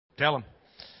Tell them.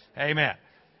 Amen.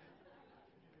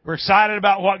 We're excited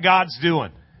about what God's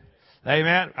doing.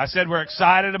 Amen. I said we're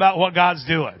excited about what God's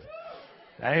doing.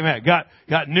 Amen.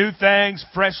 Got new things,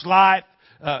 fresh life,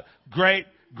 great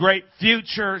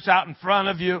futures out in front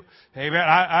of you. Amen.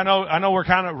 I know we're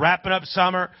kind of wrapping up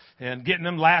summer and getting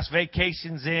them last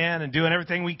vacations in and doing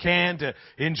everything we can to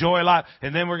enjoy life.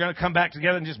 And then we're going to come back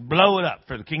together and just blow it up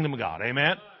for the kingdom of God.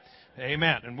 Amen.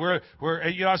 Amen. And we're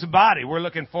as a body, we're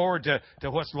looking forward to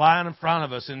what's lying in front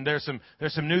of us. And there's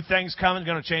some new things coming,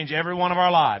 going to change every one of our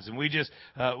lives. And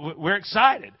we're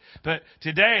excited. But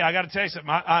today, I got to tell you something.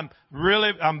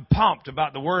 I'm pumped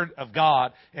about the Word of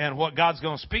God and what God's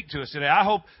going to speak to us today. I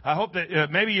hope that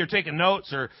maybe you're taking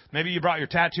notes, or maybe you brought your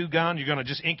tattoo gun. You're going to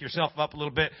just ink yourself up a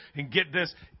little bit and get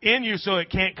this in you so it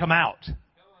can't come out.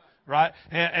 Right?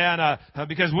 And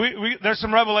because there's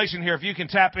some revelation here. If you can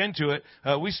tap into it,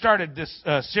 we started this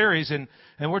series and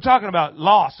we're talking about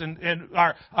loss and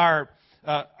our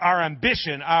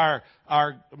ambition, our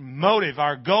motive,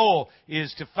 our goal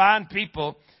is to find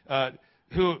people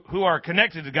who are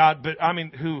connected to God, but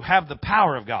who have the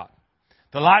power of God,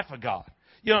 the life of God.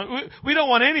 You know, we don't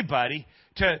want anybody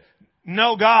to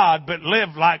know God but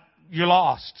live like you're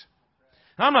lost.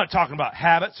 I'm not talking about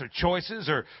habits or choices,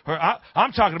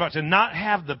 I'm talking about to not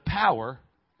have the power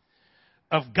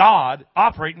of God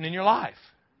operating in your life.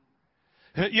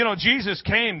 You know, Jesus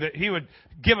came that He would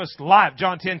give us life.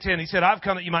 John 10:10, He said, I've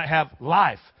come that you might have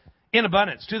life in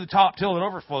abundance, to the top till it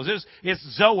overflows.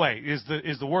 It's Zoe is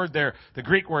the word there, the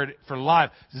Greek word for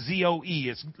life, Z-O-E.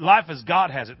 It's life as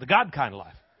God has it, the God kind of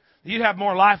life. You'd have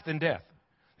more life than death.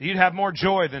 You'd have more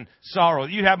joy than sorrow.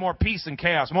 You'd have more peace than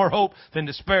chaos, more hope than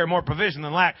despair, more provision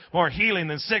than lack, more healing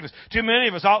than sickness. Too many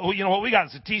of us, you know what we got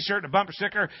is a T-shirt, a bumper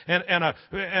sticker, and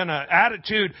an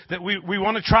attitude that we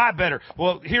want to try better.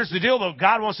 Well, here's the deal, though.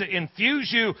 God wants to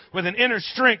infuse you with an inner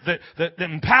strength that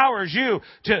empowers you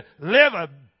to live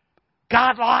a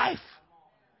God life.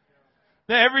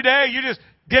 Now, every day you're just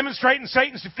demonstrating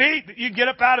Satan's defeat. You get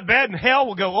up out of bed and hell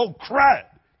will go, oh, crud,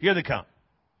 here they come.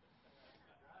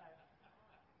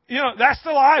 You know, that's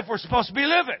the life we're supposed to be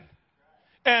living.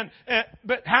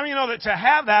 But how many know that to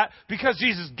have that, because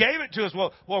Jesus gave it to us,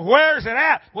 well, where's it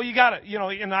at? Well, you got to, you know,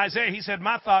 in Isaiah, He said,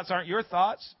 my thoughts aren't your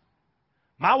thoughts.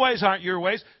 My ways aren't your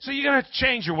ways. So you're going to have to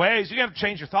change your ways. You're going to have to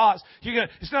change your thoughts.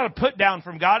 It's not a put down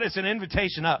from God. It's an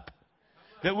invitation up.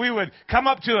 That we would come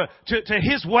up to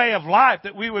His way of life,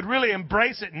 that we would really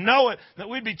embrace it, know it, that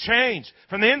we'd be changed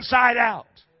from the inside out.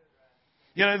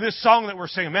 You know, this song that we're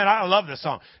singing, man, I love this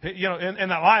song. You know, in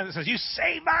that line that says, you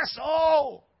saved my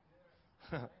soul.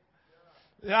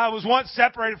 I was once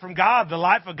separated from God, the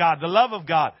life of God, the love of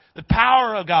God, the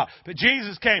power of God. But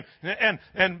Jesus came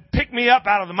and picked me up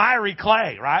out of the miry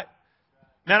clay, right?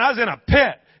 Man, I was in a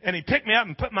pit, and He picked me up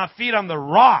and put my feet on the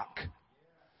rock.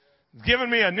 Giving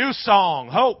me a new song,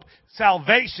 hope,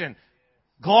 salvation,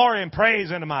 glory, and praise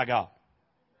unto my God.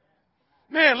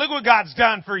 Man, look what God's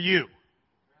done for you.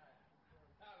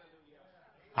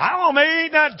 I don't know, maybe He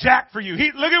ain't done jack for you.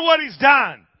 Look at what He's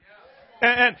done.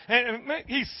 And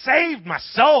He saved my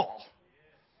soul.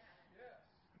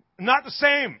 I'm not the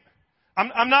same.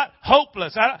 I'm not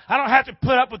hopeless. I don't have to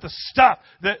put up with the stuff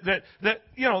that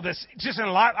you know, that's just in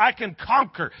life. I can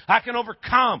conquer. I can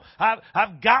overcome.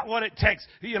 I've got what it takes.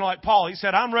 You know, like Paul, he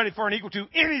said, I'm ready for and equal to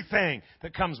anything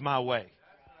that comes my way.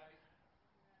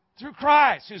 Through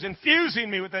Christ, who's infusing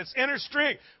me with this inner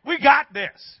strength. We got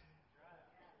this.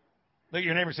 Look at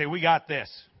your neighbor and say, we got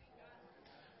this.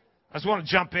 I just want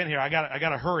to jump in here. I got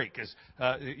to hurry because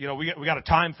you know, we got a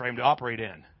time frame to operate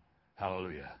in.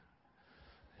 Hallelujah.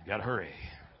 You got to hurry.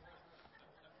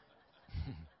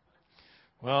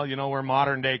 Well, you know, we're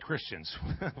modern day Christians.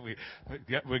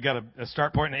 we got a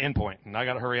start point and an end point, and I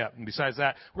got to hurry up. And besides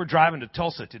that, we're driving to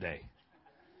Tulsa today.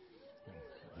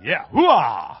 Yeah,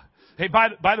 hoo-ah! Hey,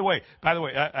 by the way,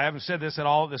 I haven't said this at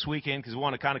all this weekend because we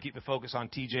want to kind of keep the focus on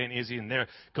TJ and Izzy, and they're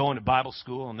going to Bible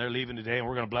school and they're leaving today, and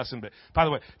we're going to bless them. But by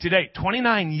the way, today,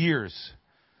 29 years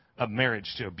of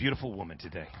marriage to a beautiful woman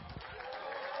today.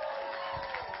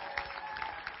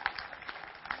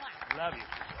 Love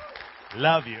you.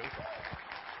 Love you.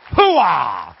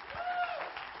 Hoo-ah!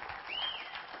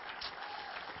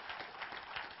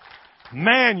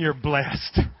 Man, you're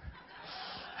blessed.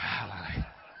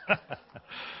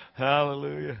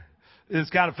 Hallelujah.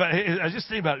 It's kind of fun. I just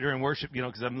think about it during worship, you know,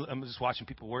 because I'm just watching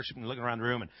people worship and looking around the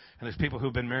room, and there's people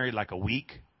who've been married like a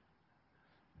week.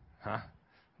 Huh?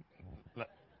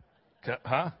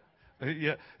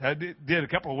 Yeah, I did a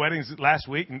couple of weddings last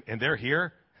week, and they're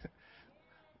here.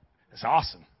 It's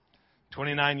awesome.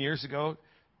 29 years ago,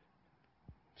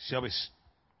 Shelby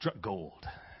struck gold.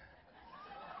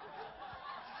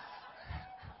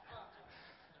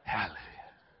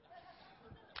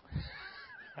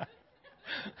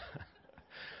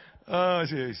 Oh,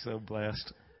 she's so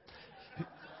blessed.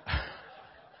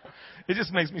 It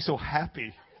just makes me so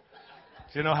happy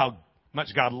to know how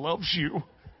much God loves you.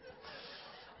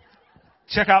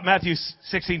 Check out Matthew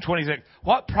 16:26.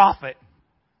 What profit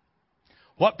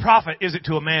is it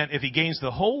to a man if he gains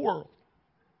the whole world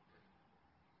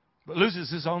but loses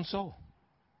his own soul?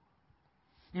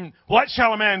 What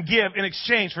shall a man give in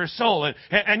exchange for his soul?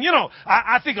 And you know,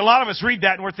 I think a lot of us read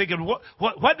that and we're thinking,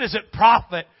 what does it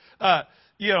profit,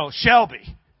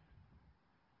 Shelby?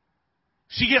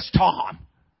 She gets Thom,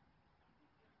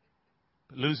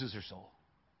 but loses her soul.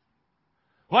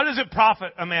 What does it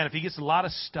profit a man if he gets a lot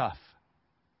of stuff?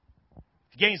 If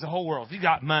he gains the whole world, if he's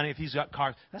got money, if he's got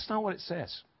cars. That's not what it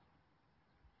says.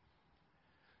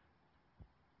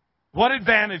 What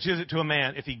advantage is it to a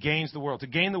man if he gains the world? To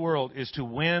gain the world is to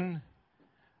win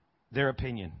their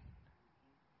opinion.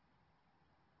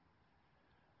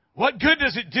 What good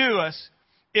does it do us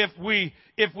if we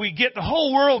get the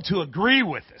whole world to agree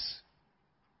with us,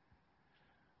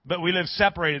 but we live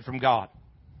separated from God?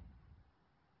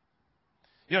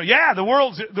 The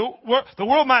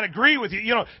world might agree with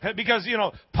you, because,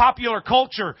 popular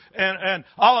culture and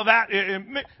all of that.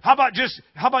 How about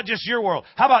just your world?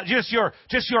 How about just your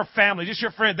family, just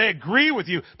your friend? They agree with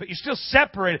you, but you're still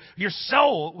separated. Your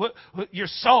soul.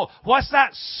 What's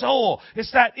that soul?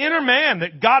 It's that inner man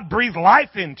that God breathed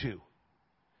life into.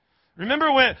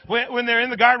 Remember when they're in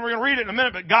the garden? We're going to read it in a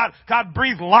minute, but God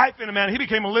breathed life into man. He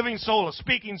became a living soul, a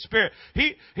speaking spirit.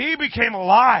 He became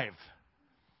alive.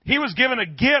 He was given a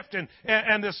gift,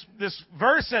 and this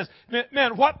verse says,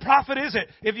 man, what profit is it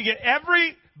if you get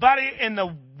everybody in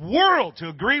the world to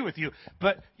agree with you,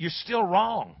 but you're still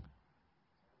wrong?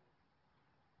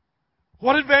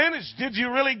 What advantage did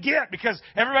you really get? Because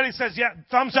everybody says, yeah,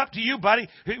 thumbs up to you, buddy.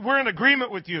 We're in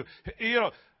agreement with you.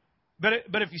 But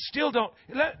if you still don't,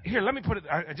 let me put it.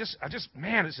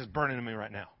 Man, this is burning to me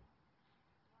right now.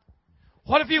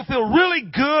 What if you feel really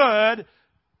good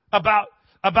about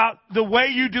the way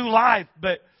you do life,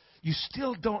 but you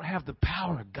still don't have the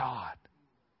power of God?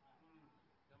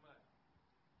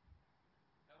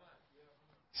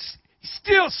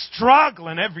 Still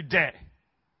struggling every day.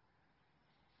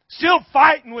 Still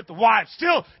fighting with the wife.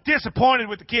 Still disappointed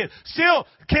with the kids. Still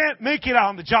can't make it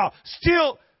on the job.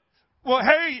 Still,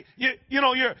 hey,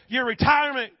 your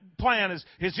retirement plan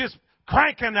is just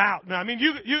cranking out. I mean,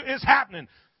 it's happening.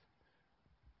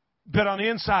 But on the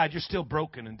inside, you're still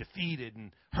broken and defeated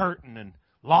and hurting and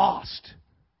lost.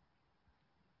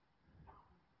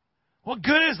 What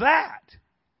good is that?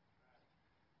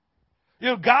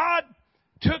 God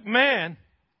took man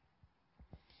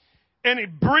and He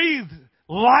breathed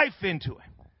life into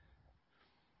him.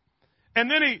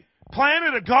 And then He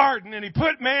planted a garden and He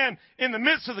put man in the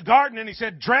midst of the garden and He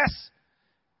said, dress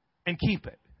and keep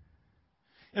it.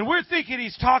 And we're thinking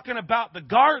He's talking about the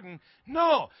garden.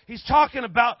 No, He's talking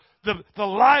about the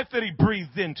life that He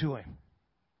breathed into him.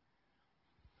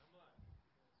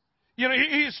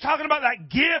 He's talking about that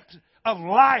gift of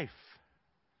life.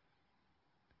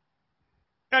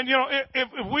 And,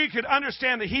 if we could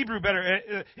understand the Hebrew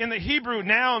better, in the Hebrew,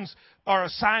 nouns are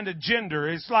assigned a gender.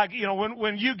 It's like,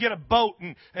 when you get a boat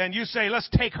and you say, let's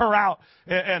take her out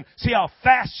and see how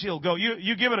fast she'll go.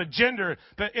 You give it a gender.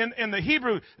 But in the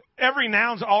Hebrew, every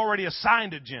noun's already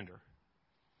assigned a gender.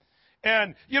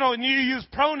 And, and you use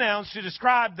pronouns to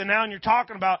describe the noun you're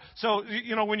talking about. So,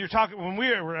 when we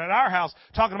were at our house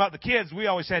talking about the kids, we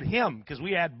always said him because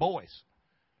we had boys.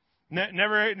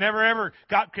 Never ever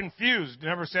got confused.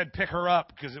 Never said pick her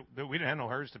up because we didn't have no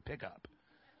hers to pick up.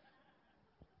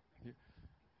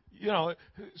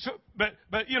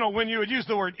 But when you would use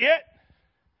the word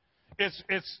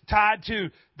it's tied to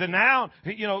the noun.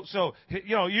 So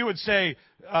you would say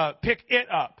pick it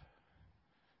up.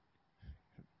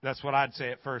 That's what I'd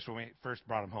say at first when we first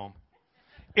brought him home.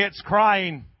 It's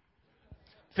crying.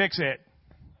 Fix it.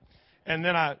 And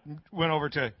then I went over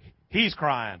to he's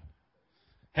crying.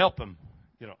 Help him.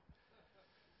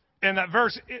 And that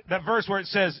verse where it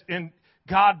says, "And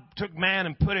God took man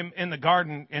and put him in the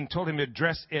garden and told him to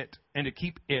dress it and to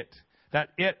keep it." That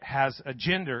it has a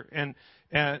gender and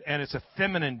it's a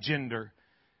feminine gender.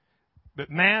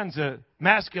 But man's a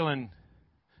masculine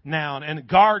noun and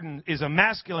garden is a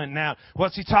masculine noun.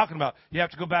 What's he talking about? You have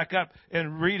to go back up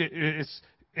and read it.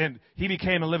 And he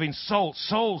became a living soul.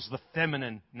 Soul's the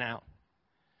feminine noun.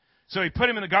 So He put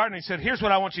him in the garden and He said, here's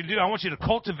what I want you to do. I want you to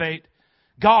cultivate,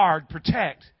 guard,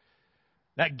 protect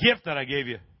that gift that I gave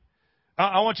you.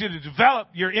 I want you to develop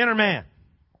your inner man.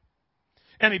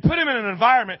 And He put him in an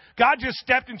environment. God just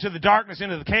stepped into the darkness,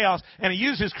 into the chaos, and He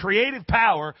used His creative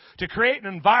power to create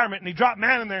an environment. And He dropped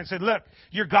man in there and said, look,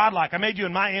 you're godlike. I made you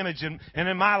in my image and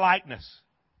in my likeness.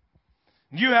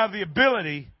 You have the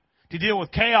ability to deal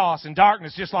with chaos and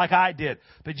darkness just like I did.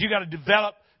 But you got to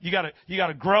develop, you got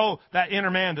to grow that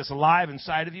inner man that's alive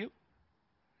inside of you.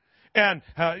 And,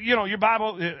 your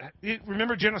Bible,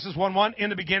 remember Genesis 1:1, in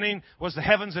the beginning was the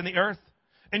heavens and the earth.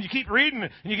 And you keep reading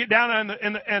and you get down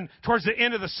and towards the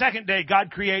end of the second day,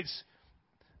 God creates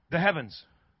the heavens.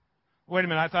 Wait a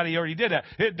minute, I thought he already did that.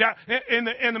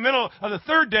 In the middle of the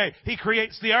third day, he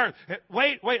creates the earth.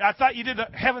 Wait, I thought you did the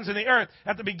heavens and the earth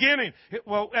at the beginning.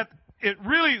 It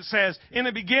really says, in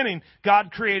the beginning,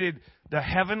 God created the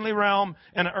heavenly realm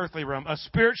and an earthly realm, a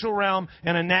spiritual realm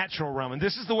and a natural realm. And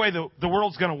this is the way the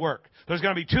world's going to work. There's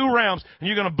going to be two realms, and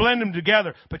you're going to blend them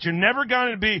together. But you're never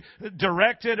going to be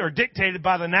directed or dictated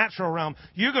by the natural realm.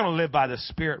 You're going to live by the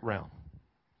spirit realm.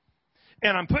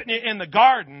 And I'm putting it in the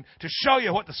garden to show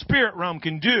you what the spirit realm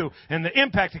can do and the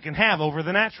impact it can have over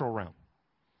the natural realm.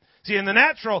 See, in the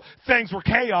natural, things were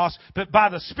chaos, but by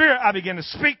the Spirit, I began to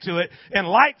speak to it, and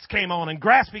lights came on, and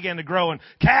grass began to grow, and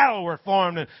cattle were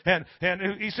formed, and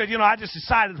he said, I just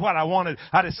decided what I wanted.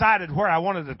 I decided where I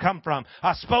wanted to come from.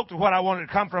 I spoke to what I wanted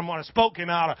to come from. What I spoke came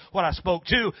out of what I spoke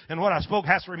to, and what I spoke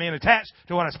has to remain attached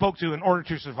to what I spoke to in order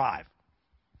to survive.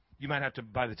 You might have to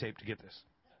buy the tape to get this.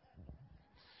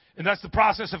 And that's the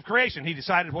process of creation. He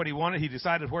decided what he wanted. He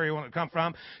decided where he wanted to come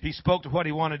from. He spoke to what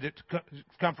he wanted it to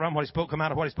come from. What he spoke come out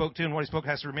of what he spoke to, and what he spoke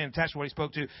has to remain attached to what he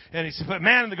spoke to. And he put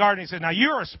man in the garden. He said, now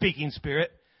you're a speaking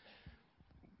spirit.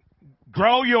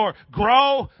 Grow your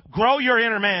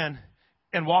inner man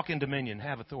and walk in dominion.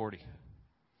 Have authority.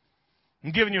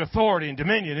 I'm giving you authority and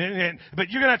dominion, but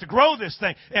you're going to have to grow this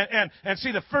thing. And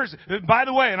see the first, by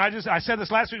the way, and I said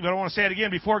this last week, but I want to say it again.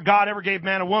 Before God ever gave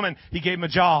man a woman, He gave him a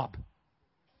job.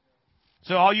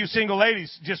 So all you single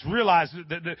ladies, just realize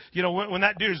that when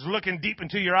that dude is looking deep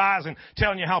into your eyes and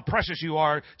telling you how precious you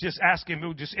are, just ask him,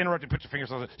 just interrupt and put your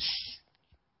fingers on it. Shh.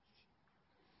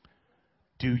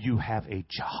 Do you have a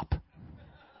job?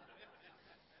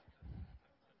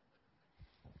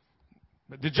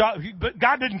 But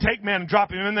God didn't take man and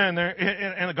drop him in there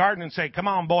in the garden and say, come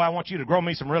on, boy, I want you to grow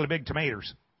me some really big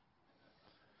tomatoes.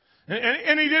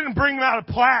 And He didn't bring him out a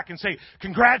plaque and say,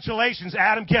 congratulations,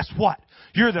 Adam, guess what?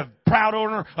 You're the proud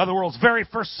owner of the world's very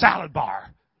first salad bar.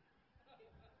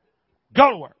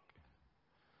 Go to work.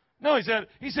 No,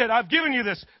 he said, I've given you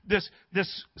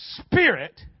this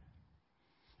spirit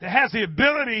that has the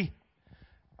ability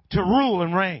to rule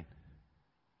and reign.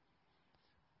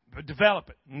 But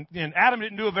develop it. And Adam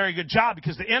didn't do a very good job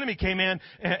because the enemy came in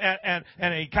and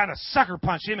he kind of sucker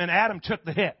punched him, and Adam took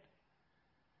the hit.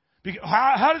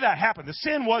 How did that happen? The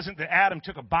sin wasn't that Adam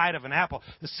took a bite of an apple.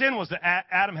 The sin was that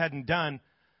Adam hadn't done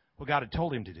what God had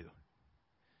told him to do,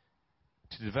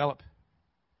 to develop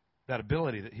that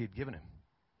ability that He had given him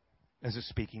as a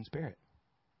speaking spirit.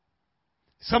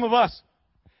 Some of us,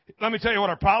 let me tell you what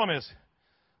our problem is.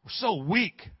 We're so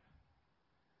weak.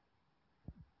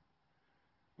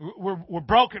 We're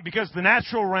broken because the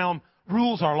natural realm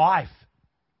rules our life.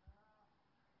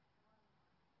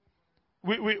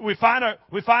 We find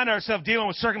ourselves dealing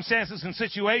with circumstances and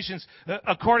situations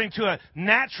according to a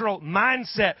natural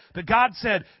mindset. But God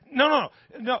said, no.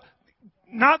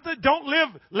 Not that don't live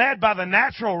led by the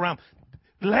natural realm.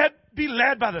 Be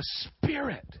led by the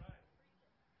Spirit.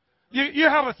 You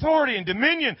have authority and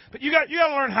dominion, but you got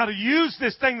to learn how to use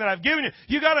this thing that I've given you.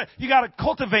 You got to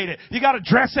cultivate it. You got to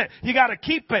dress it. You got to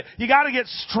keep it. You got to get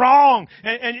strong,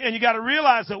 and you got to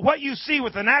realize that what you see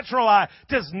with the natural eye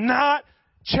does not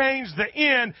change the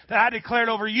end that I declared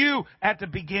over you at the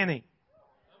beginning.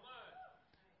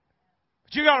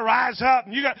 But you got to rise up,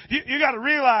 and you got to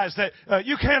realize that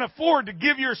you can't afford to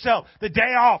give yourself the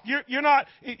day off. You're not,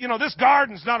 this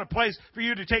garden's not a place for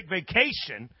you to take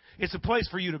vacation. It's a place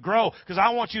for you to grow, because I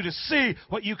want you to see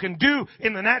what you can do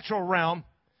in the natural realm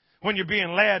when you're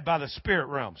being led by the spirit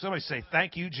realm. Somebody say,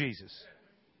 "Thank you, Jesus."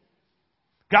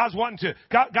 God's wanting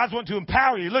to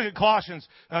empower you. Look at Colossians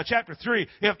chapter 3.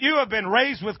 If you have been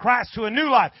raised with Christ to a new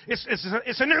life,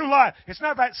 it's a new life. It's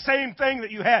not that same thing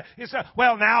that you had. It's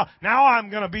now I'm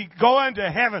going to be going to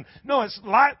heaven. No, it's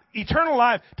life. Eternal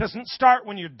life doesn't start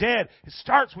when you're dead. It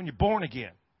starts when you're born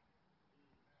again.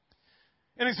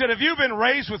 And He said, if you've been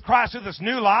raised with Christ to this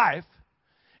new life,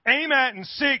 aim at and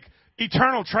seek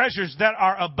eternal treasures that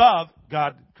are above.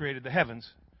 God created the heavens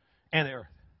and the earth.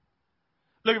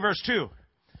 Look at verse 2.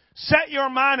 Set your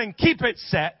mind and keep it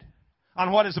set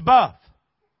on what is above,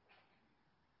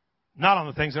 not on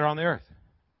the things that are on the earth.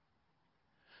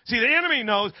 See, the enemy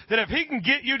knows that if he can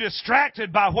get you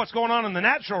distracted by what's going on in the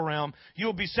natural realm,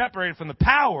 you'll be separated from the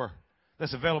power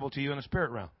that's available to you in the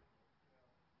spirit realm.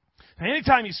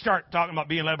 Anytime you start talking about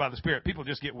being led by the Spirit, people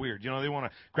just get weird. They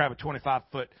want to grab a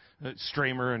 25-foot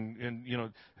streamer and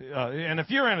and if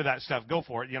you're into that stuff, go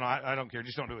for it. I don't care.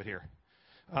 Just don't do it here.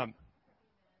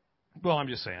 Well, I'm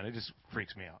just saying, it just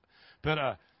freaks me out.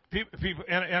 But people,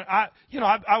 and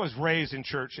I was raised in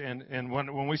church, and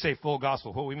when we say full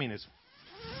gospel, what we mean is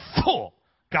full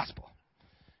gospel.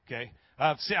 Okay,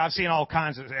 I've seen all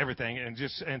kinds of everything, and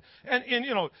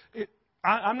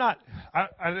I'm not.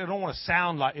 I don't want to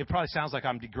sound like it. Probably sounds like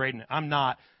I'm degrading it. I'm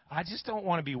not. I just don't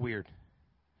want to be weird.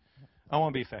 I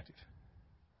want to be effective.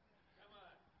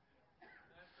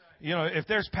 If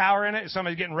there's power in it, if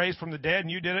somebody's getting raised from the dead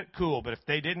and you did it, cool. But if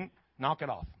they didn't, knock it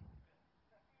off.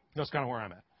 That's kind of where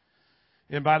I'm at.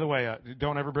 And by the way,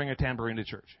 don't ever bring a tambourine to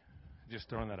church. Just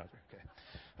throwing that out there.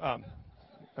 Okay.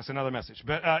 That's another message.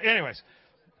 But anyways,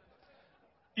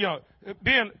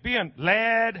 being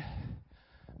led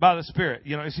by the Spirit.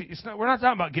 We're not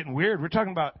talking about getting weird. We're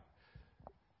talking about,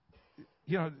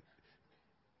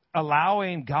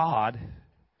 allowing God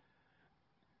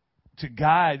to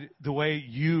guide the way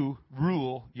you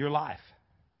rule your life.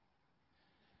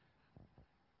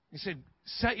 He said,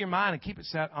 set your mind and keep it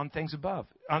set on things above.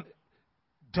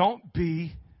 Don't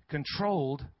be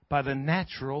controlled by the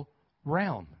natural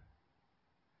realm.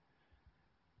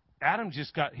 Adam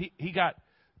he got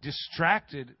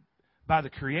distracted by the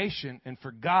creation and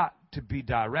forgot to be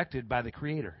directed by the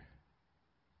Creator.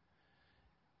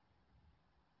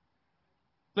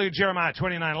 Look at Jeremiah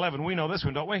 29:11. We know this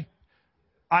one, don't we?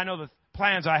 I know the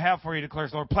plans I have for you,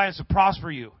 declares the Lord. Plans to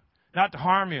prosper you, not to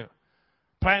harm you.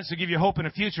 Plans to give you hope in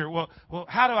the future. Well,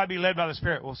 how do I be led by the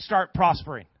Spirit? Well, start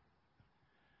prospering.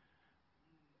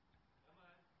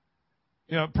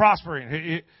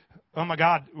 Prospering. Oh my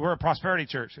God, we're a prosperity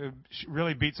church. It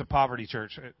really beats a poverty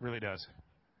church. It really does.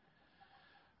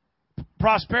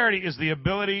 Prosperity is the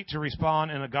ability to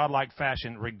respond in a godlike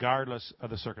fashion regardless of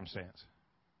the circumstance.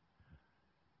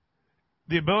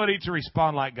 The ability to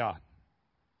respond like God,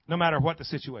 no matter what the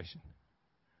situation.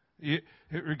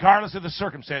 Regardless of the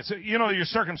circumstance. Your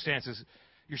circumstances,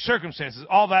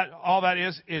 all that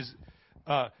is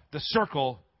the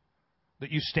circle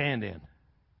that you stand in.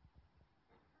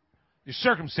 Your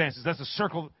circumstances, that's the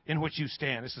circle in which you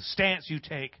stand. It's the stance you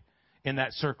take in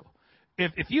that circle.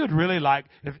 If you would really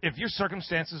if your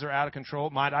circumstances are out of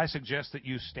control, might I suggest that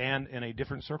you stand in a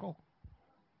different circle?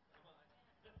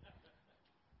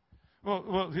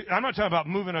 Well, I'm not talking about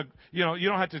moving you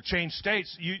don't have to change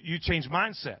states. You change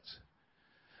mindsets.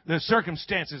 The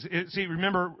circumstances.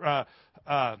 Remember,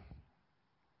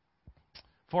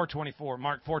 4:24,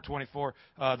 Mark 4:24,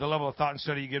 the level of thought and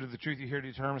study you give to the truth you hear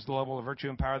determines the level of virtue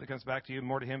and power that comes back to you.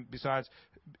 More to him besides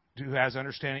who has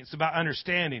understanding. It's about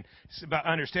understanding.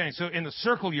 So in the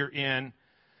circle you're in,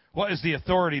 what is the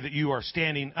authority that you are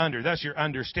standing under? That's your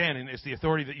understanding. It's the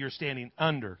authority that you're standing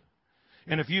under.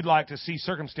 And if you'd like to see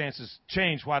circumstances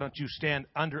change, why don't you stand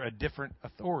under a different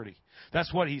authority?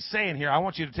 That's what he's saying here. I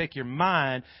want you to take your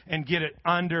mind and get it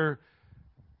under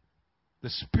the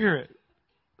Spirit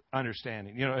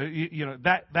understanding.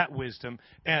 That wisdom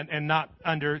and not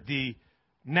under the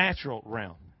natural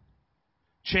realm.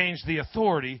 Change the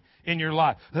authority in your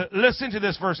life. Listen to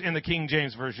this verse in the King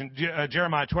James Version,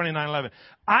 Jeremiah 29:11.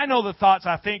 I know the thoughts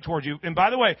I think toward you. And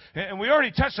by the way, and we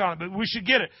already touched on it, but we should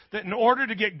get it, that in order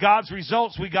to get God's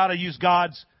results, we got to use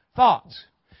God's thoughts.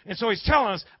 And so he's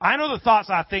telling us, I know the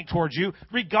thoughts I think towards you,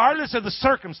 regardless of the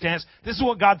circumstance. This is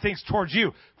what God thinks towards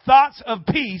you. Thoughts of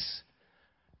peace,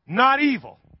 not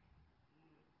evil.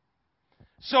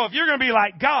 So if you're going to be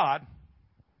like God,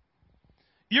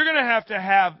 you're going to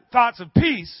have thoughts of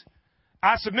peace.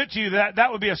 I submit to you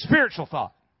that would be a spiritual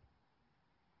thought,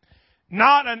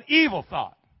 not an evil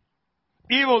thought.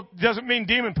 Evil doesn't mean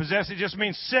demon possessed. It just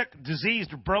means sick,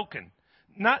 diseased, or broken.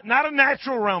 Not a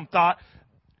natural realm thought,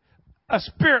 a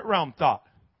spirit realm thought.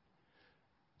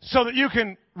 So that you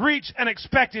can reach an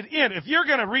expected end. If you're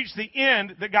going to reach the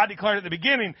end that God declared at the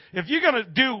beginning, if you're going to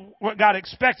do what God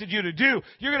expected you to do,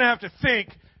 you're going to have to think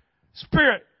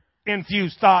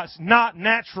Spirit-infused thoughts, not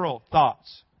natural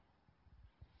thoughts.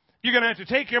 You're going to have to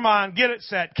take your mind, get it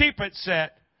set, keep it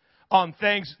set on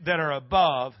things that are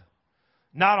above,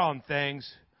 not on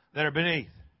things that are beneath.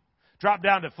 Drop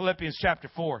down to Philippians chapter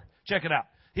 4. Check it out.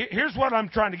 Here's what I'm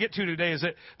trying to get to today is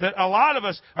that a lot of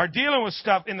us are dealing with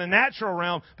stuff in the natural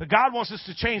realm, but God wants us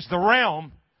to change the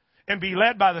realm and be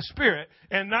led by the Spirit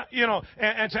and not,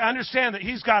 and to understand that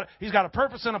He's got a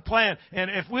purpose and a plan.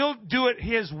 And if we'll do it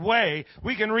His way,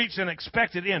 we can reach an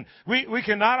expected end. We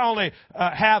can not only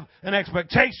have an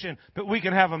expectation, but we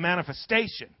can have a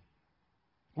manifestation.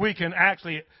 We can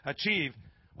actually achieve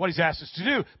what He's asked us to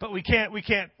do, but we can't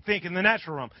think in the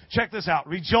natural realm. Check this out.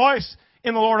 Rejoice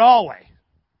in the Lord always.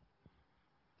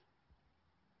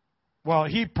 Well,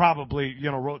 he probably,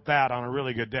 wrote that on a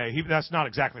really good day. That's not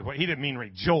exactly what he didn't mean.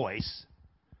 Rejoice.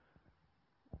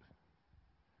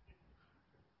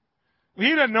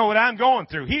 He doesn't know what I'm going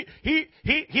through. He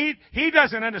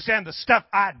doesn't understand the stuff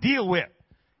I deal with.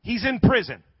 He's in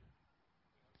prison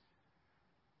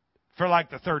for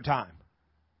like the third time.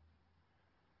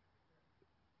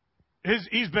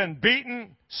 He's been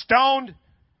beaten, stoned,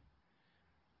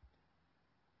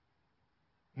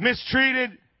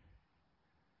 mistreated.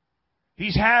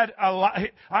 He's had a lot.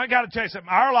 I got to tell you something.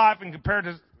 Our life, in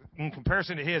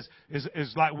comparison to his,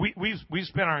 is like we've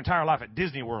spent our entire life at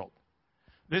Disney World.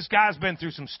 This guy's been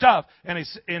through some stuff, and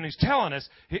he's telling us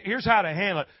here's how to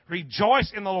handle it.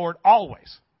 Rejoice in the Lord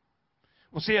always.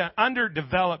 Well, see, an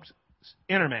underdeveloped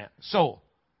inner man, soul,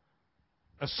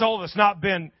 a soul that's not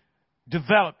been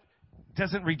developed,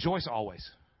 doesn't rejoice always.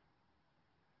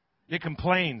 It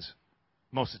complains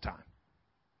most of the time.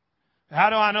 How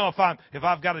do I know if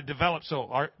I've got a developed soul?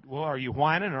 Are you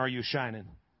whining or are you shining?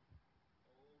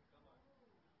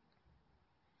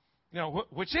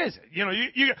 Which is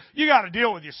it? You got to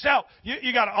deal with yourself.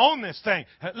 You got to own this thing.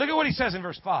 Look at what he says in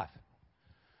verse 5.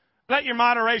 Let your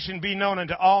moderation be known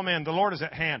unto all men. The Lord is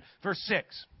at hand. Verse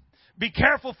 6. Be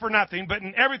careful for nothing, but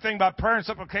in everything by prayer and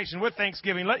supplication with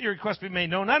thanksgiving, let your requests be made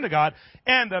known unto God.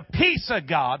 And the peace of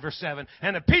God, verse 7,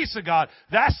 and the peace of God,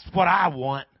 that's what I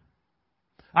want.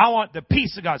 I want the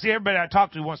peace of God. See, everybody I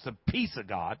talk to wants the peace of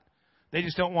God. They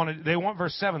just don't want to, they want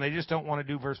verse 7. They just don't want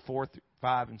to do verse 4,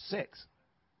 5, and 6.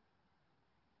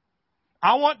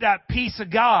 I want that peace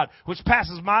of God, which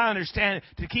passes my understanding,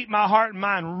 to keep my heart and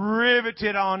mind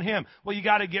riveted on Him. Well, you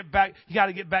got to get back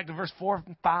to verse 4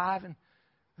 and 5. And,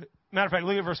 matter of fact,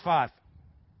 look at verse 5.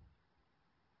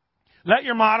 Let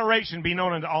your moderation be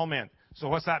known unto all men. So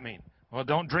what's that mean? Well,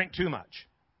 don't drink too much.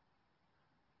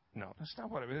 No, that's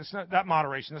not what it means. It's not that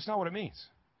moderation. That's not what it means.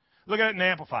 Look at it in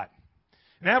Amplified.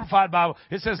 In Amplified Bible,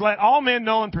 it says, let all men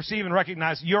know and perceive and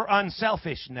recognize your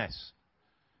unselfishness.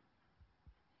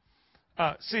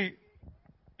 See,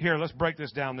 here, let's break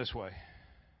this down this way.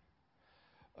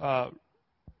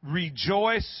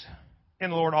 Rejoice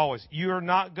in the Lord always. You're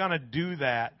not going to do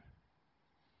that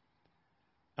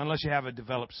unless you have a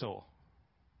developed soul.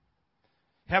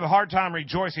 You have a hard time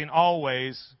rejoicing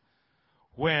always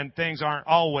when things aren't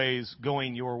always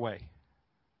going your way.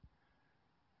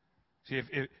 See,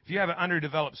 if you have an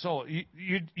underdeveloped soul,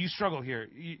 you struggle here.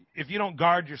 If you don't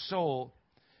guard your soul,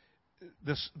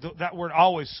 that word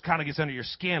always kind of gets under your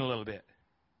skin a little bit.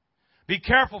 Be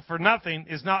careful for nothing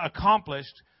is not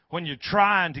accomplished when you're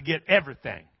trying to get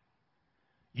everything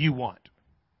you want.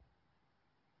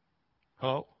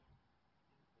 Oh.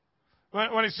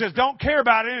 When it says don't care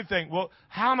about anything, well,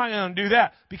 how am I going to do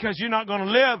that? Because you're not going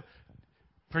to live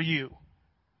for you.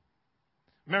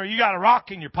 Remember, you got a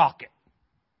rock in your pocket.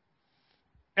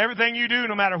 Everything you do,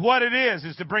 no matter what it is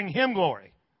to bring Him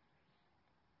glory.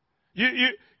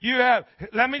 You have,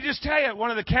 let me just tell you,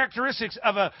 one of the characteristics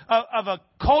of a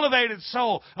cultivated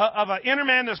soul, of an inner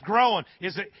man that's growing,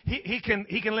 is that he can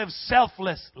live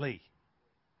selflessly.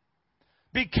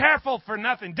 Be careful for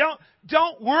nothing.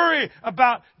 Don't worry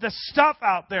about the stuff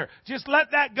out there. Just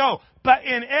let that go. But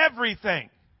in everything,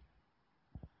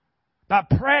 by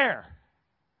prayer.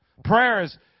 Prayer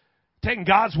is taking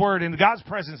God's word into God's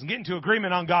presence and getting to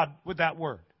agreement on God with that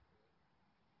word.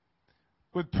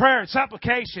 With prayer,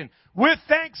 supplication, with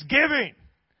thanksgiving.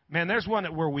 Man, there's one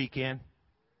that we're weak in.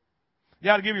 You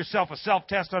ought to give yourself a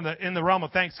self-test in the realm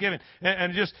of thanksgiving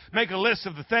and just make a list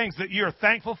of the things that you're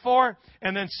thankful for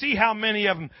and then see how many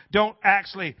of them don't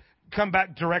actually come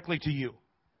back directly to you.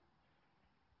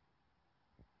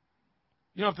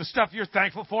 You know, if the stuff you're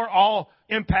thankful for all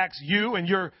impacts you and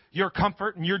your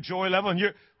comfort and your joy level,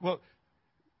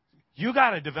 you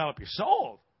got to develop your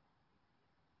soul.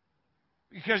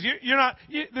 Because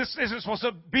this isn't supposed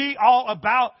to be all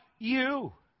about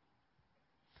you.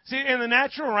 See, in the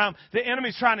natural realm, the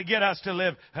enemy's trying to get us to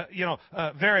live,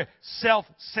 very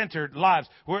self-centered lives.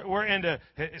 We're into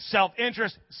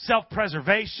self-interest,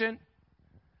 self-preservation.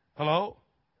 Hello?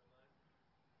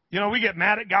 We get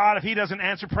mad at God if He doesn't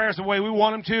answer prayers the way we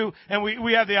want Him to, and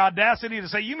we have the audacity to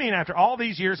say, you mean after all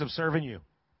these years of serving you,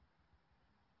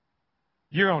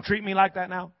 you're going to treat me like that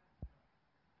now?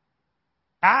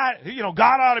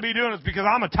 God ought to be doing this because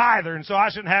I'm a tither, and so I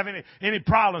shouldn't have any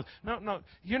problems. No,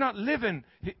 you're not living.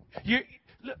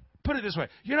 Put it this way: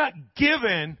 you're not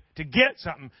given to get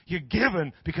something. You're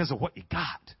given because of what you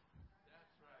got.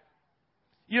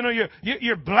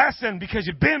 You're blessing because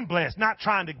you've been blessed, not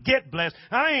trying to get blessed.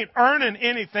 I ain't earning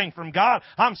anything from God.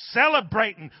 I'm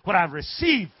celebrating what I've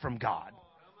received from God.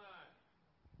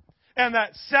 And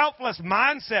that selfless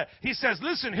mindset, he says,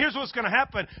 listen, here's what's going to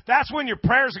happen. That's when your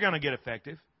prayers are going to get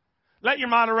effective. Let your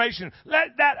moderation,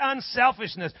 let that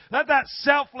unselfishness, let that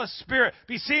selfless spirit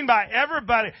be seen by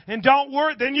everybody. And don't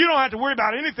worry, then you don't have to worry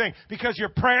about anything, because your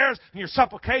prayers and your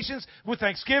supplications with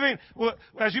thanksgiving,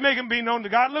 as you make them be known to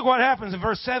God, look what happens in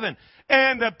verse 7.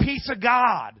 And the peace of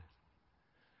God.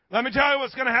 Let me tell you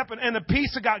what's going to happen. And the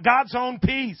peace of God, God's own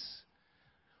peace,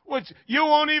 which you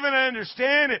won't even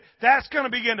understand it, that's going to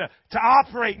begin to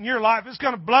operate in your life. It's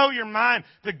going to blow your mind,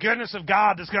 the goodness of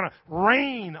God that's going to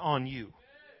rain on you.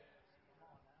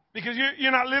 Because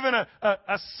you're not living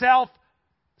a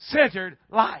self-centered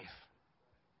life.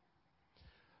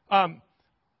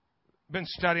 Been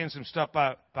studying some stuff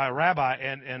by a rabbi,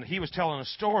 and he was telling a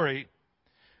story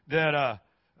that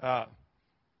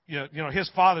his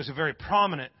father's a very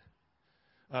prominent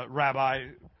rabbi,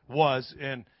 was,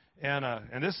 and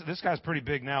this guy's pretty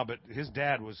big now, but his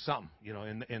dad was something,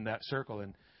 in that circle,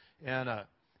 and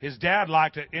his dad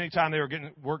liked it anytime they were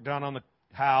getting work done on the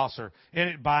house or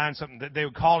buying something, that they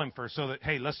would call him first, so that,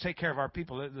 hey, let's take care of our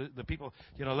people, the people,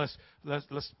 let's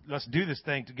do this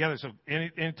thing together. So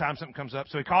anytime something comes up,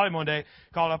 so he called him one day,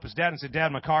 called up his dad and said,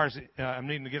 Dad, my car's I'm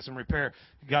needing to get some repair.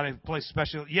 You got any place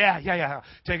special? Yeah.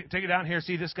 Take it down here,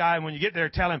 see this guy, and when you get there,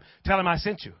 tell him I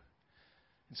sent you.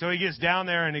 And so he gets down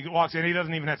there and he walks in. He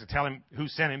doesn't even have to tell him who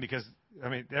sent him, because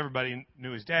everybody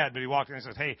knew his dad, but he walked in and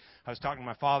says, hey, I was talking to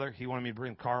my father. He wanted me to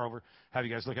bring the car over, have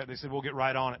you guys look at it. They said, we'll get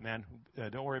right on it, man.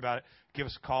 Don't worry about it. Give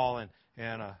us a call.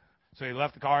 And so he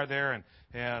left the car there,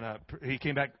 and he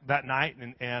came back that night,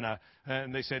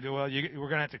 and they said, well, we're going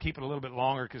to have to keep it a little bit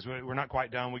longer, because we're not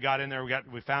quite done. We got in there,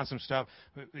 we found some stuff,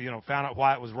 found out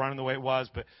why it was running the way it was,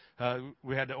 but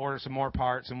we had to order some more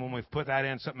parts, and when we put that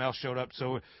in, something else showed up.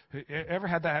 So ever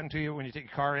had that happen to you when you take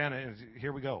your car in, and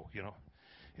here we go,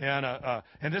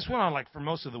 And this went on like for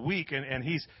most of the week, and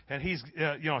he's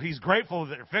grateful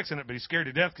that they're fixing it, but he's scared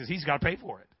to death because he's got to pay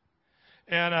for it.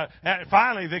 And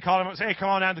finally they called him and said, hey, come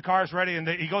on down, the car's ready. And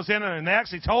he goes in, and they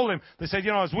actually told him, they said,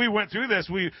 as we went through this,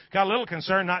 we got a little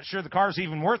concerned, not sure the car's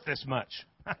even worth this much.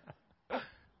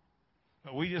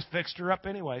 But we just fixed her up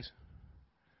anyways.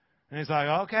 And he's like,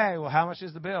 okay, well, how much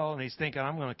is the bill? And he's thinking,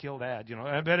 I'm going to kill Dad.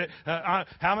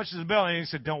 How much is the bill? And he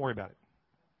said, don't worry about it.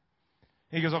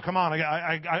 He goes, oh, come on,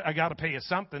 I got to pay you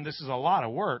something. This is a lot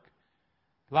of work,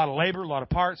 a lot of labor, a lot of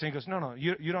parts. And he goes, no,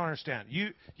 you don't understand.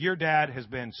 Your dad has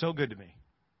been so good to me.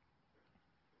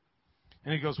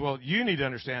 And he goes, well, you need to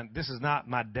understand, this is not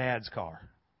my dad's car.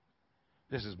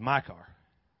 This is my car.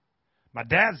 My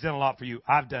dad's done a lot for you.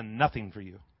 I've done nothing for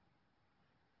you.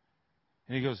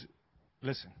 And he goes,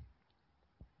 listen,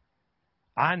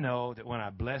 I know that when I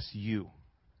bless you,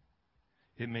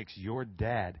 it makes your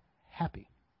dad happy.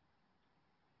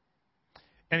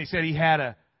 And he said he had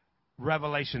a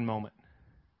revelation moment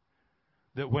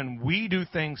that when we do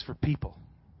things for people,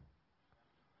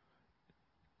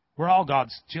 we're all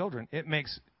God's children, it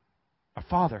makes a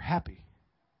father happy.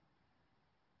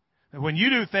 And when you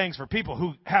do things for people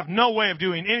who have no way of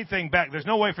doing anything back, there's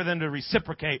no way for them to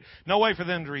reciprocate, no way for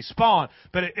them to respond,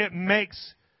 but it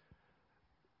makes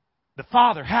the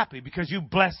father happy because you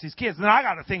blessed his kids. And I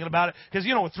got to thinking about it because,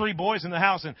 with 3 boys in the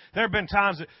house, and there have been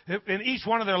times that in each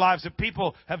one of their lives that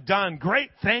people have done great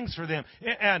things for them,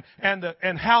 and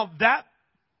how that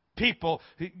people,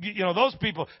 those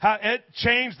people, how it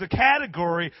changed the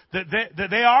category that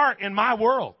they are in my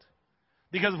world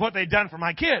because of what they've done for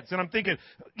my kids. And I'm thinking,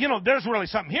 there's really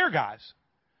something here, guys.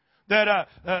 That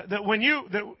when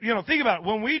think about it,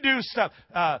 when we do stuff,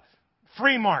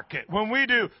 free market, when we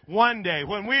do one day,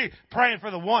 when we praying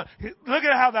for the one, look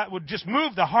at how that would just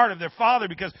move the heart of their father,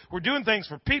 because we're doing things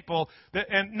for people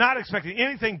and not expecting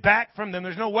anything back from them.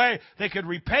 There's no way they could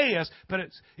repay us, but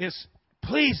it's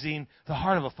pleasing the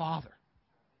heart of a father.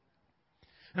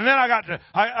 And then I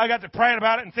got to praying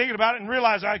about it and thinking about it and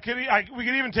realized we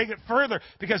could even take it further,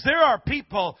 because there are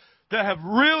people that have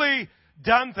really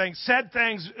done things, said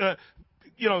things,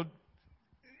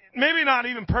 maybe not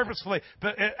even purposefully,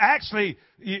 but it actually,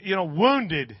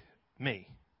 wounded me,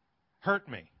 hurt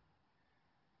me.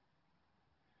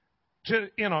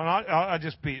 And I'll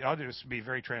just be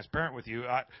very transparent with you.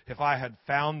 If I had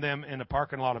found them in the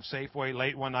parking lot of Safeway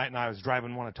late one night and I was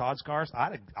driving one of Todd's cars,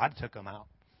 I'd took them out.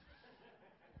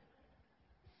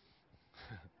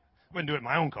 Wouldn't do it in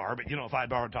my own car, but if I had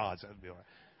borrowed Todd's, that'd be all right.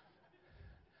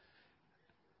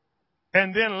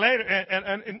 And then later,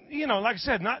 and like I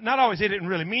said, not always they didn't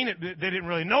really mean it. They didn't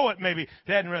really know it. Maybe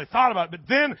they hadn't really thought about it.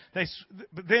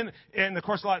 But then, in the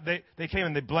course of life, they came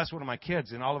and they blessed one of my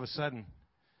kids, and all of a sudden,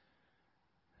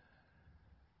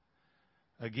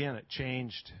 again, it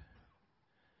changed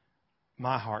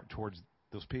my heart towards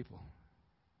those people.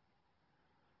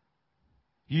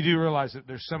 You do realize that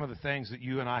there's some of the things that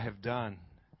you and I have done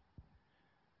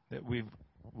that we've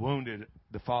wounded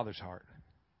the Father's heart.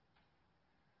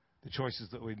 The choices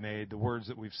that we've made, the words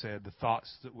that we've said, the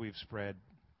thoughts that we've spread.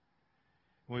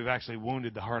 We've actually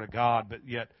wounded the heart of God, but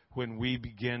yet when we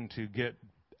begin to get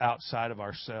outside of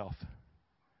ourselves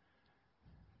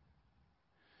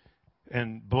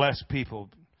and bless people,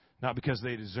 not because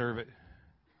they deserve it,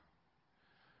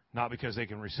 not because they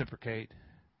can reciprocate,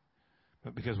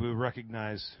 but because we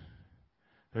recognize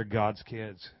they're God's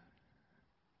kids.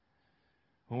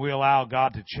 When we allow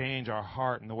God to change our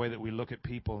heart and the way that we look at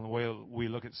people and the way we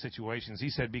look at situations, He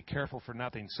said, be careful for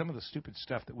nothing. Some of the stupid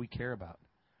stuff that we care about.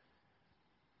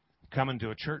 Coming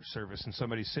to a church service and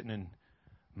somebody's sitting in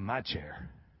my chair.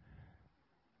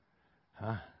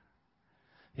 Huh?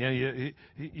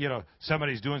 You know,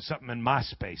 somebody's doing something in my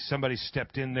space. Somebody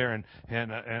stepped in there and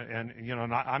you know,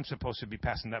 I'm supposed to be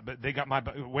passing that, but they got my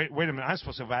bucket. Wait a minute, I'm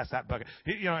supposed to have asked that bucket.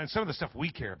 You know, and some of the stuff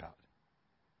we care about.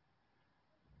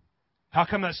 How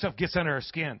come that stuff gets under our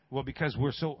skin? Well, because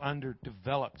we're so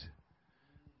underdeveloped.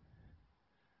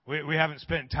 We haven't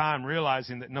spent time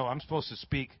realizing that, no, I'm supposed to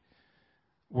speak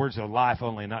words of life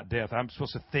only, not death. I'm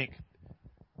supposed to think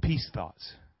peace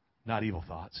thoughts, not evil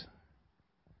thoughts.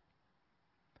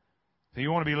 So you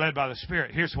want to be led by the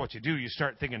Spirit. Here's what you do. You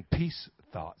start thinking peace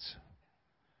thoughts.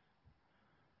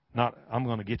 Not, I'm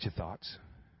going to get you thoughts.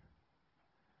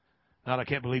 Not, I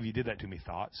can't believe you did that to me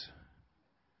thoughts.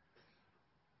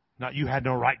 Not, you had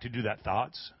no right to do that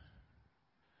thoughts.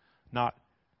 Not,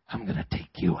 I'm going to take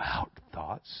you out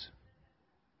thoughts.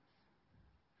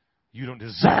 You don't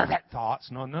deserve it thoughts.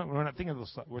 No, we're not thinking of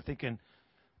those thoughts. We're thinking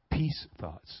peace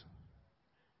thoughts.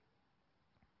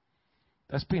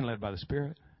 That's being led by the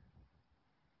Spirit.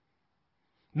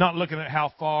 Not looking at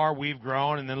how far we've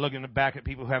grown and then looking back at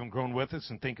people who haven't grown with us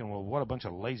and thinking, well, what a bunch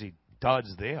of lazy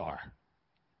duds they are.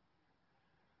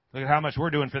 Look at how much we're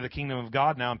doing for the kingdom of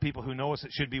God now, and people who know us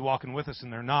that should be walking with us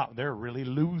and they're not. They're really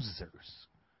losers.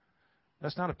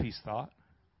 That's not a peace thought.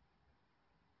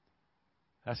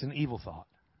 That's an evil thought.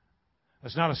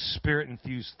 That's not a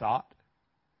Spirit-infused thought.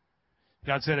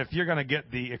 God said, if you're going to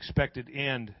get the expected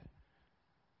end,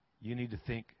 you need to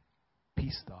think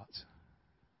peace thoughts.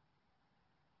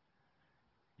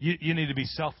 You need to be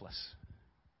selfless.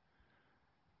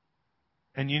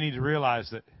 And you need to realize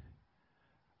that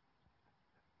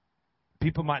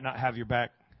people might not have your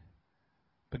back,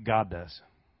 but God does.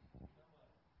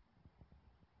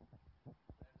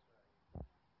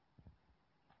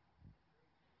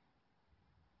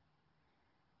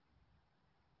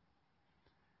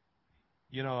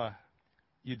 You know,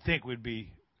 you'd think we'd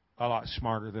be a lot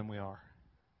smarter than we are.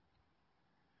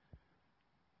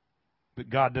 But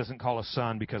God doesn't call us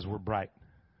son because we're bright.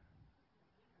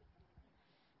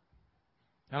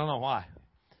 I don't know why.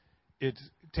 It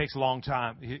takes a long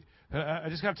time. I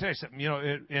just got to tell you something. You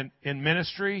know, in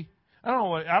ministry, I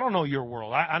don't know your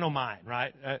world. I know mine,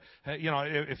 right? You know,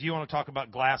 if you want to talk about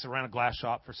glass, I ran a glass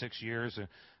shop for 6 years,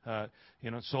 and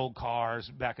you know, sold cars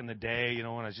back in the day. You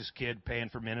know, when I was just a kid paying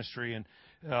for ministry, and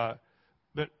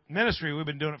but ministry, we've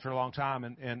been doing it for a long time,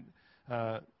 and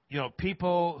you know,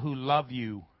 people who love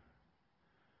you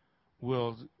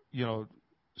will, you know,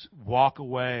 walk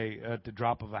away at the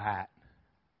drop of a hat.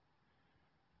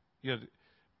 You know,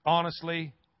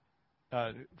 honestly,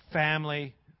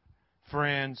 family,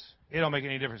 friends, it don't make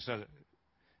any difference, does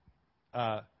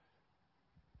it?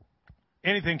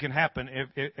 Anything can happen,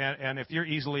 and if you're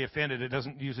easily offended, it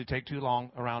doesn't usually take too long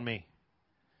around me.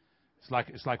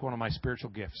 It's like one of my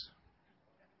spiritual gifts.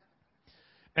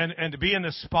 And to be in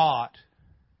this spot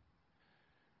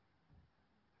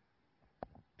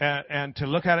and to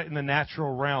look at it in the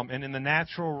natural realm, and in the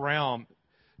natural realm,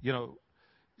 you know,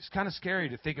 it's kind of scary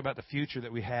to think about the future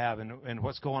that we have and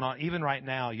what's going on, even right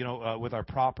now, you know, with our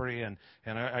property. And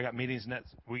I got meetings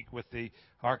next week with the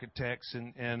architects,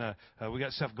 and we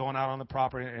got stuff going out on the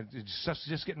property, and stuff's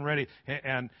just getting ready.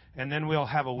 And then we'll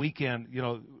have a weekend, you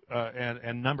know,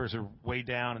 and numbers are way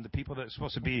down, and the people that are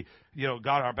supposed to be, you know,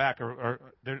 got our back are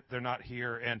they're not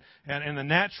here. And in the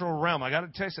natural realm, I got to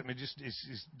tell you something. It just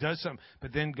does something.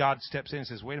 But then God steps in and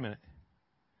says, "Wait a minute.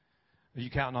 Are you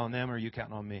counting on them, or are you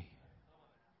counting on me?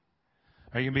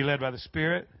 Are you going to be led by the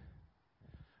Spirit?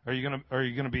 Are you going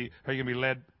to be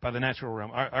led by the natural realm?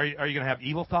 Are you going to have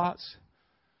evil thoughts?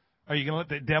 Are you going to let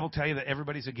the devil tell you that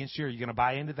everybody's against you? Are you going to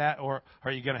buy into that, or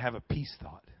are you going to have a peace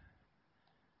thought?"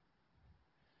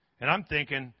 And I'm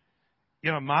thinking,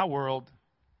 you know, my world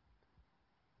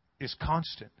is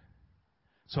constant,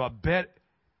 so I bet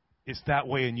it's that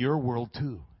way in your world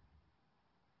too.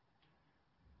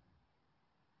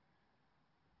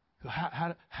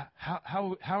 How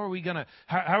are we gonna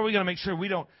make sure we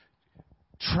don't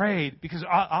trade, because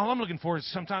all I'm looking for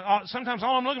is sometimes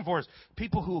all I'm looking for is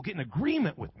people who will get in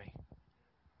agreement with me.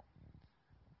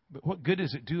 But what good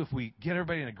does it do if we get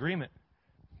everybody in agreement,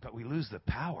 but we lose the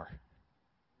power?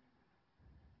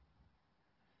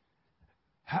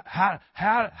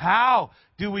 How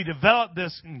do we develop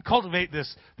this and cultivate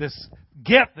this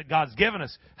gift that God's given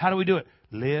us? How do we do it?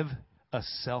 Live a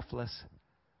selfless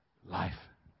life.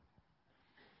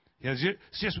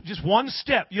 Just one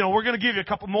step. We're going to give you a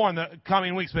couple more in the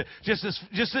coming weeks, but just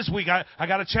this week, I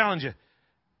got to challenge you.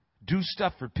 Do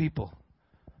stuff for people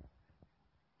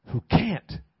who can't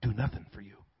do nothing for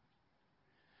you.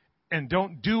 And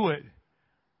don't do it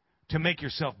to make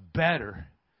yourself better.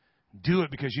 Do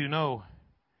it because you know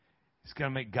it's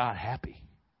going to make God happy.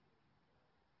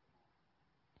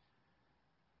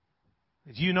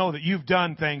 You know that you've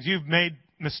done things, you've made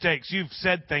mistakes, you've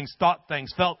said things, thought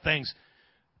things, felt things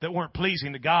that weren't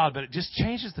pleasing to God, but it just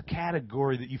changes the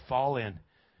category that you fall in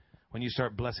when you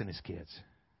start blessing His kids.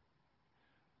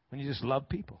 When you just love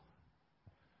people.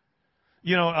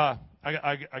 I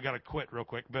got to quit real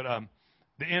quick, but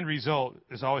the end result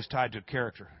is always tied to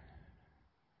character.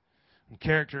 And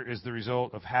character is the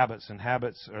result of habits, and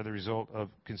habits are the result of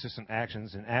consistent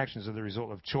actions, and actions are the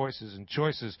result of choices, and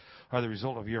choices are the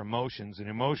result of your emotions, and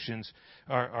emotions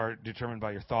are determined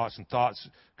by your thoughts, and thoughts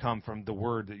come from the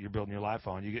word that you're building your life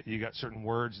on. You got certain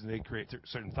words, and they create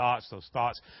certain thoughts. Those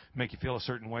thoughts make you feel a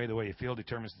certain way. The way you feel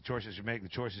determines the choices you make. The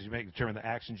choices you make determine the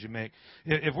actions you make.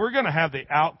 If we're going to have the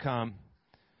outcome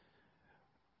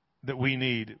that we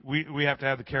need, we have to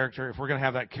have the character. If we're going to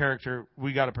have that character,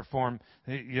 we got to perform.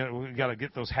 We got to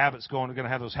get those habits going. We're going to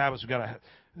have those habits. We got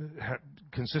to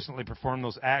consistently perform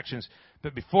those actions.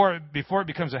 But before it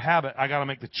becomes a habit, I got to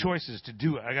make the choices to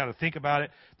do it. I got to think about it,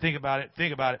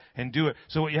 and do it.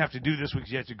 So what you have to do this week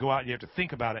is you have to go out and you have to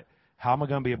think about it. How am I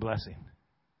going to be a blessing?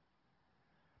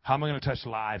 How am I going to touch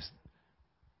lives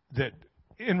that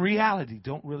in reality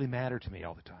don't really matter to me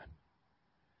all the time?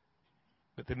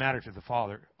 But they matter to the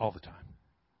Father all the time.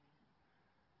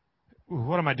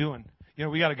 What am I doing?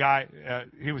 We got a guy,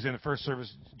 he was in the first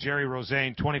service, Jerry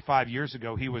Rosane. 25 years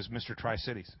ago, he was Mr.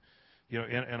 Tri-Cities.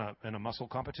 In a muscle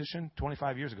competition,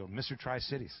 25 years ago, Mr.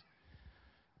 Tri-Cities.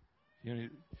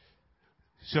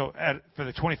 So for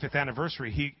the 25th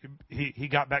anniversary, he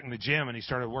got back in the gym and he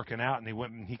started working out, and he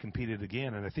went and he competed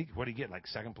again. And I think, what did he get, like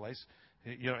second place?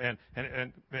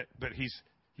 But he's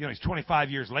 25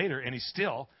 years later, and he's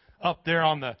still up there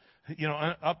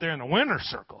up there in the winner's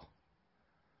circle.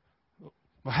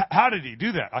 Well, how did he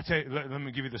do that? I'll tell you. Let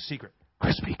me give you the secret.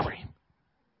 Krispy Kreme.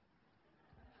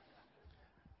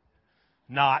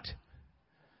 Not.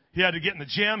 He had to get in the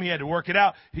gym. He had to work it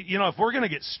out. If we're going to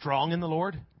get strong in the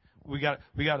Lord, we got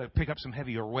to pick up some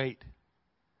heavier weight.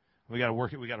 We got to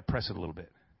work it. We got to press it a little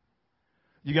bit.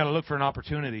 You got to look for an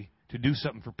opportunity to do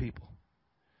something for people.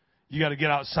 You got to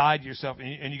get outside yourself,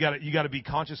 and you got to be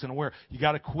conscious and aware. You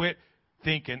got to quit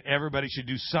thinking everybody should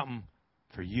do something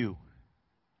for you,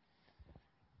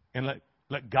 and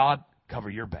let God cover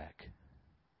your back,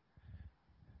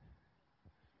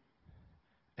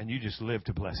 and you just live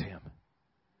to bless Him.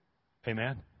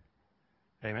 Amen.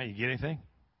 Amen. You get anything?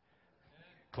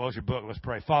 Close your book. Let's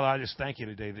pray. Father, I just thank you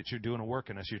today that you're doing a work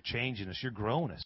in us. You're changing us. You're growing us.